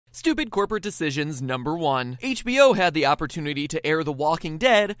Stupid corporate decisions number 1. HBO had the opportunity to air The Walking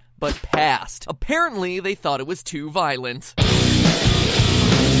Dead, but passed. Apparently, they thought it was too violent.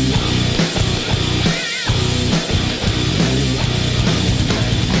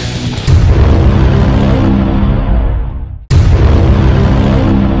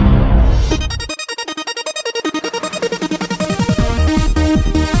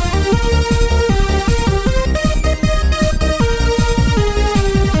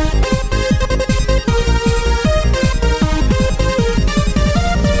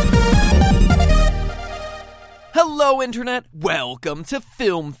 Hello, Internet! Welcome to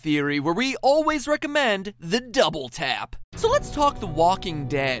Film Theory, where we always recommend the double tap. So let's talk The Walking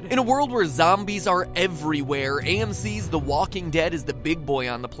Dead. In a world where zombies are everywhere, AMC's The Walking Dead is the big boy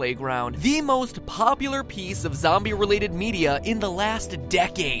on the playground. The most popular piece of zombie-related media in the last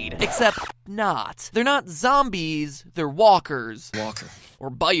decade. Except not. They're not zombies, they're walkers. Walker. Or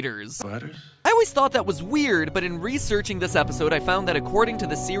biters. Biters? I always thought that was weird, but in researching this episode, I found that according to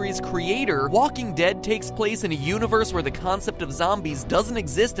the series creator, Walking Dead takes place in a universe where the concept of zombies doesn't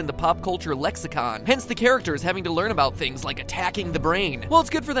exist in the pop culture lexicon. Hence the characters having to learn about things like attacking the brain. Well, it's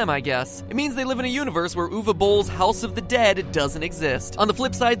good for them, I guess. It means they live in a universe where Uwe Boll's House of the Dead doesn't exist. On the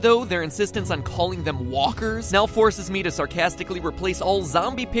flip side, though, their insistence on calling them walkers now forces me to sarcastically replace all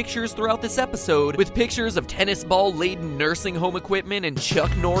zombie pictures throughout this episode with pictures of tennis ball-laden nursing home equipment and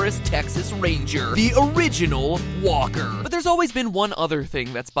Chuck Norris Texas Ranger, the original Walker. But there's always been one other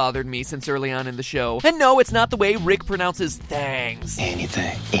thing that's bothered me since early on in the show. And no, it's not the way Rick pronounces thangs.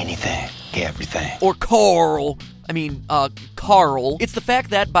 Anything, everything. Or Carl. It's the fact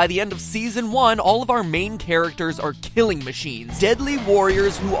that by the end of Season 1, all of our main characters are killing machines. Deadly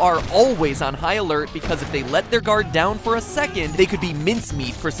warriors who are always on high alert because if they let their guard down for a second, they could be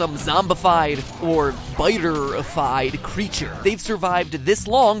mincemeat for some zombified or biter-ified creature. They've survived this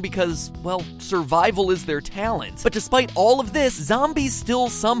long because, well, survival is their talent. But despite all of this, zombies still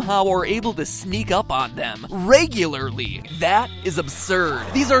somehow are able to sneak up on them. Regularly. That is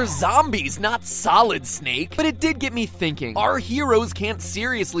absurd. These are zombies, not Solid Snake. But it did get me thinking. Our heroes can't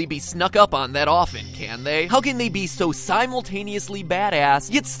seriously be snuck up on that often, can they? How can they be so simultaneously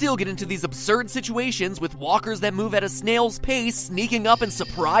badass, yet still get into these absurd situations with walkers that move at a snail's pace, sneaking up and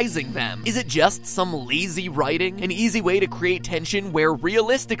surprising them? Is it just some lazy writing? An easy way to create tension where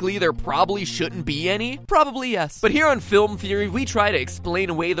realistically there probably shouldn't be any? Probably yes. But here on Film Theory, we try to explain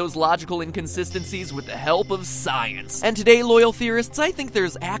away those logical inconsistencies with the help of science. And today, loyal theorists, I think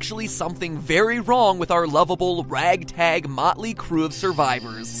there's actually something very wrong with our lovable ragtag motley crew of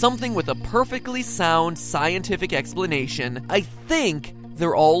survivors. Something with a perfectly sound scientific explanation. I think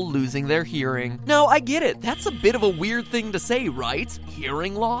they're all losing their hearing. Now, I get it. That's a bit of a weird thing to say, right?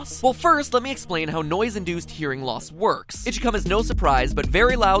 Hearing loss? Well, first, let me explain how noise-induced hearing loss works. It should come as no surprise, but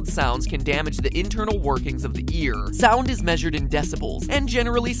very loud sounds can damage the internal workings of the ear. Sound is measured in decibels, and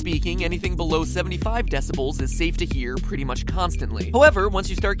generally speaking, anything below 75 decibels is safe to hear pretty much constantly. However, once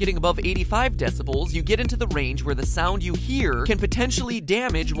you start getting above 85 decibels, you get into the range where the sound you hear can potentially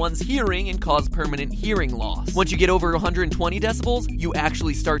damage one's hearing and cause permanent hearing loss. Once you get over 120 decibels, you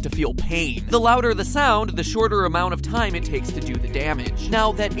actually start to feel pain. The louder the sound, the shorter amount of time it takes to do the damage.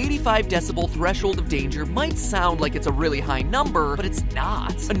 Now, that 85 decibel threshold of danger might sound like it's a really high number, but it's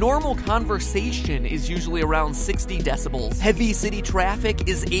not. A normal conversation is usually around 60 decibels. Heavy city traffic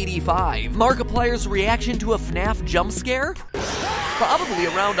is 85. Markiplier's reaction to a FNAF jump scare? Probably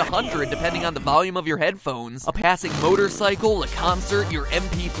around 100 depending on the volume of your headphones. A passing motorcycle, a concert, your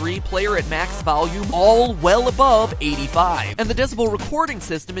MP3 player at max volume, all well above 85. And the decibel recording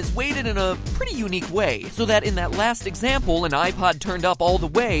system is weighted in a pretty unique way, so that in that last example, an iPod turned up all the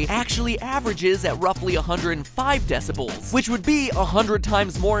way actually averages at roughly 105 decibels, which would be 100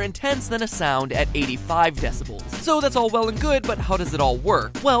 times more intense than a sound at 85 decibels. So that's all well and good, but how does it all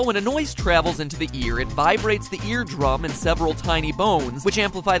work? Well, when a noise travels into the ear, it vibrates the eardrum and several tiny bones, which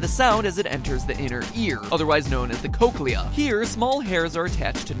amplify the sound as it enters the inner ear, otherwise known as the cochlea. Here, small hairs are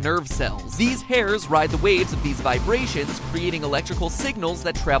attached to nerve cells. These hairs ride the waves of these vibrations, creating electrical signals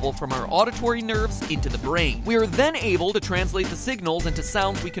that travel from our auditory nerves into the brain. We are then able to translate the signals into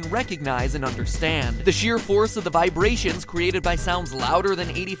sounds we can recognize and understand. The sheer force of the vibrations created by sounds louder than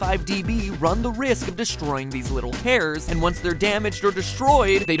 85 dB run the risk of destroying these little hairs, and once they're damaged or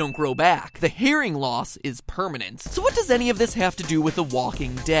destroyed, they don't grow back. The hearing loss is permanent. So what does any of this have to do do with The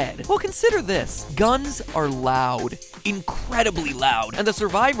Walking Dead? Well, consider this. Guns are loud. Incredibly loud, and the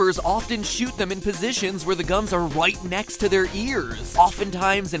survivors often shoot them in positions where the guns are right next to their ears,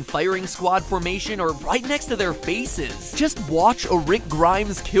 oftentimes in firing squad formation or right next to their faces. Just watch a Rick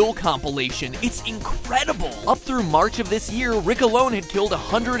Grimes kill compilation. It's incredible. Up through March of this year, Rick alone had killed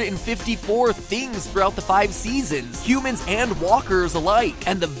 154 things throughout the 5 seasons, humans and walkers alike,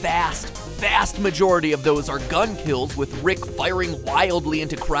 and the vast majority of those are gun kills, with Rick firing wildly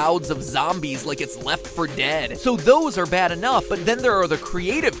into crowds of zombies like it's Left 4 Dead. So those are bad enough, but then there are the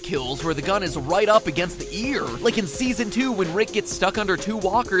creative kills where the gun is right up against the ear. Like in Season 2, when Rick gets stuck under 2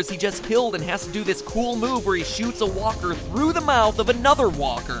 walkers he just killed and has to do this cool move where he shoots a walker through the mouth of another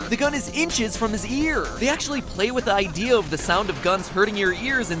walker. The gun is inches from his ear. They actually play with the idea of the sound of guns hurting your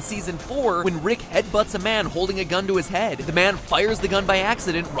ears in Season 4 when Rick headbutts a man holding a gun to his head. The man fires the gun by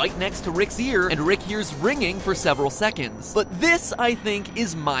accident right next to Rick's ear, and Rick hears ringing for several seconds. But this, I think,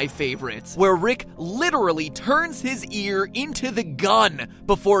 is my favorite, where Rick literally turns his ear into the gun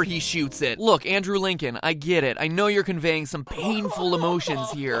before he shoots it. Look, Andrew Lincoln, I get it. I know you're conveying some painful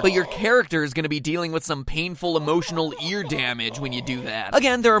emotions here, but your character is going to be dealing with some painful emotional ear damage when you do that.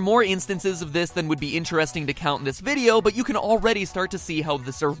 Again, there are more instances of this than would be interesting to count in this video, but you can already start to see how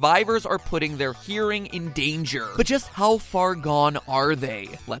the survivors are putting their hearing in danger. But just how far gone are they?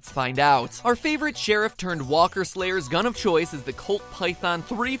 Let's find out. Our favorite sheriff turned walker slayer's gun of choice is the Colt Python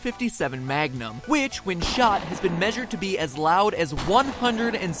 357 Magnum, which, when shot, has been measured to be as loud as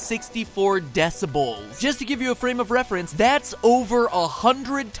 164 decibels. Just to give you a frame of reference, that's over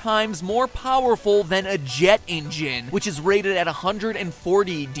 100 times more powerful than a jet engine, which is rated at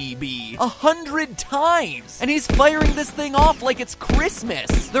 140 dB. 100 times! And he's firing this thing off like it's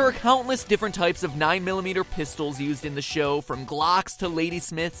Christmas! There are countless different types of 9mm pistols used in the show, from Glocks to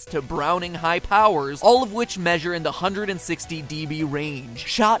Ladysmiths to Browning high powers, all of which measure in the 160 dB range.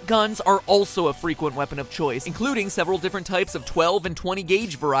 Shotguns are also a frequent weapon of choice, including several different types of 12 and 20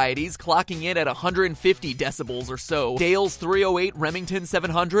 gauge varieties, clocking in at 150 decibels or so. Dale's 308 Remington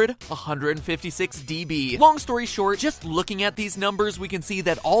 700, 156 dB. Long story short, just looking at these numbers, we can see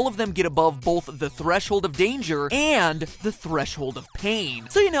that all of them get above both the threshold of danger and the threshold of pain.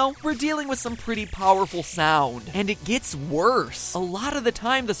 So, you know, we're dealing with some pretty powerful sound. And it gets worse. A lot of the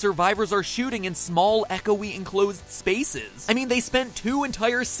time, the survivors are shooting in small, echoey, enclosed spaces. I mean, they spent 2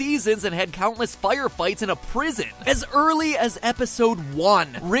 entire seasons and had countless firefights in a prison. As early as episode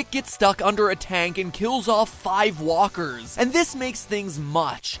 1, Rick gets stuck under a tank and kills off 5 walkers. And this makes things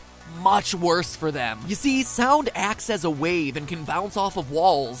much worse for them. You see, sound acts as a wave and can bounce off of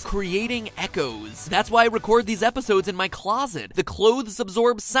walls, creating echoes. That's why I record these episodes in my closet. The clothes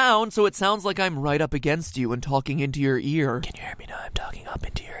absorb sound, so it sounds like I'm right up against you and talking into your ear. Can you hear me now? I'm talking up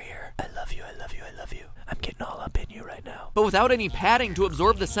into your ear. I love you, I love you, I love you. I'm getting all up in you right now. But without any padding to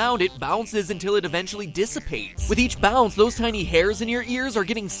absorb the sound, it bounces until it eventually dissipates. With each bounce, those tiny hairs in your ears are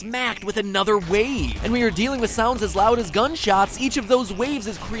getting smacked with another wave. And when you're dealing with sounds as loud as gunshots, each of those waves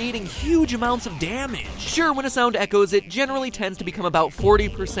is creating huge amounts of damage. Sure, when a sound echoes, it generally tends to become about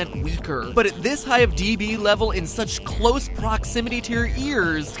 40% weaker. But at this high of dB level in such close proximity to your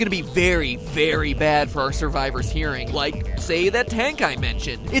ears, it's gonna be very, very bad for our survivors' hearing. Like, say, that tank I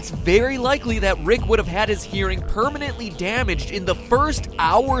mentioned. It's very likely that Rick would have had his hearing permanently damaged in the first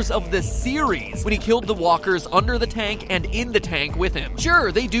hours of the series when he killed the walkers under the tank and in the tank with him.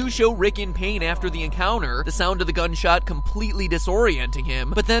 Sure, they do show Rick in pain after the encounter, the sound of the gunshot completely disorienting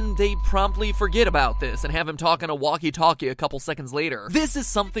him, but then they promptly forget about this and have him talk on a walkie-talkie a couple seconds later. This is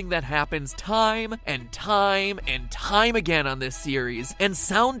something that happens time and time and time again on this series, and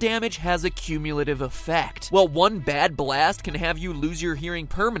sound damage has a cumulative effect. Well, one bad blast can have you lose your hearing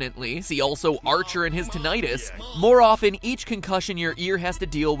permanently. See also Archer and his tinnitus. More often, each concussion your ear has to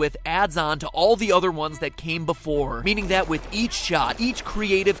deal with adds on to all the other ones that came before, meaning that with each shot, each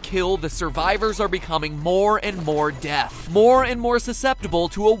creative kill, the survivors are becoming more and more deaf, more and more susceptible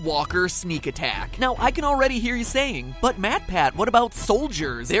to a walker sneak attack. Now, I can already hear you saying, but MatPat, what about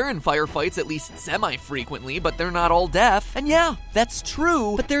soldiers? They're in firefights at least semi-frequently, but they're not all deaf. And yeah, that's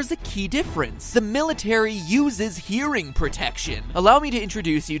true, but there's a key difference. The military uses hearing protection. Allow me to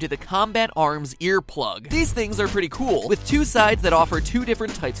introduce you to the Combat Arms earplug. These things are pretty cool, with 2 sides that offer 2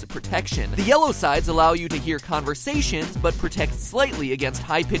 different types of protection. The yellow sides allow you to hear conversations, but protect slightly against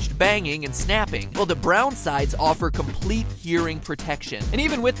high-pitched banging and snapping, while the brown sides offer complete hearing protection. And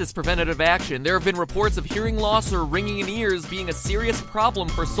even with this preventative action, there have been reports of hearing loss or ringing in ears being a serious problem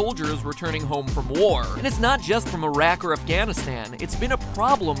for soldiers returning home from war. And it's not just from Iraq or Afghanistan, it's been a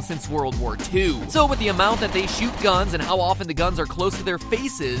problem since World War II. So with the amount that they shoot guns and how often the guns are close to their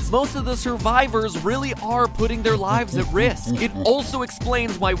faces, most of the survivors really are putting their lives at risk. It also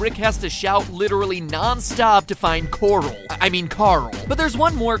explains why Rick has to shout literally non-stop to find Carl. But there's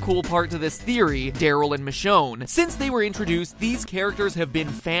one more cool part to this theory, Daryl and Michonne. Since they were introduced, these characters have been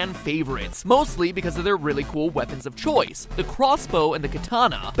fan favorites, mostly because of their really cool weapons of choice, the crossbow and the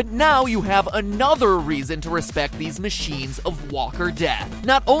katana. But now you have another reason to respect these machines of Walker Death.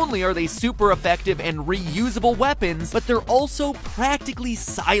 Not only are they super effective and reusable weapons, but they're also practically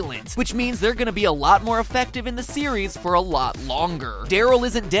silent, which means they're gonna be a lot more effective in the series for a lot longer. Daryl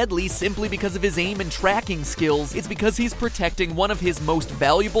isn't deadly simply because of his aim and tracking skills, it's because he's protecting one of his most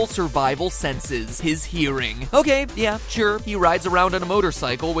valuable survival senses, his hearing. Okay, yeah, sure, he rides around on a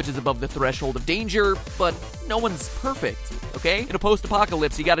motorcycle, which is above the threshold of danger, but no one's perfect, okay? In a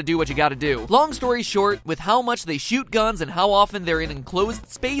post-apocalypse, you gotta do what you gotta do. Long story short, with how much they shoot guns and how often they're in enclosed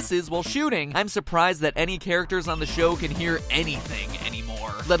spaces while shooting, I'm surprised that any characters on the show can hear anything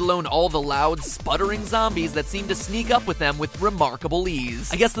anymore, let alone all the loud, sputtering zombies that seem to sneak up with them with remarkable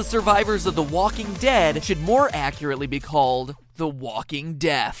ease. I guess the survivors of The Walking Dead should more accurately be called The Walking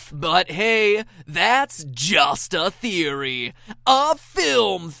Death. But hey, that's just a theory. A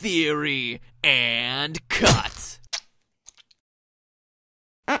film theory. And cut.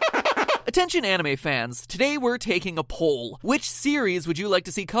 Attention anime fans, today we're taking a poll. Which series would you like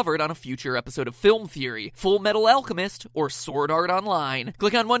to see covered on a future episode of Film Theory? Full Metal Alchemist or Sword Art Online?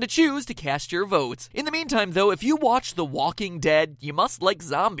 Click on one to choose to cast your vote. In the meantime though, if you watch The Walking Dead, you must like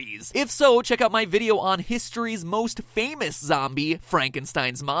zombies. If so, check out my video on history's most famous zombie,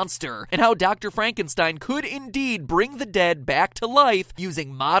 Frankenstein's monster, and how Dr. Frankenstein could indeed bring the dead back to life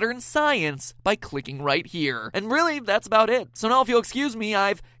using modern science by clicking right here. And really, that's about it. So now if you'll excuse me,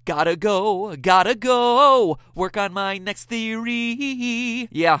 I've gotta go, work on my next theory.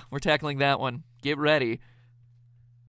 Yeah, we're tackling that one. Get ready.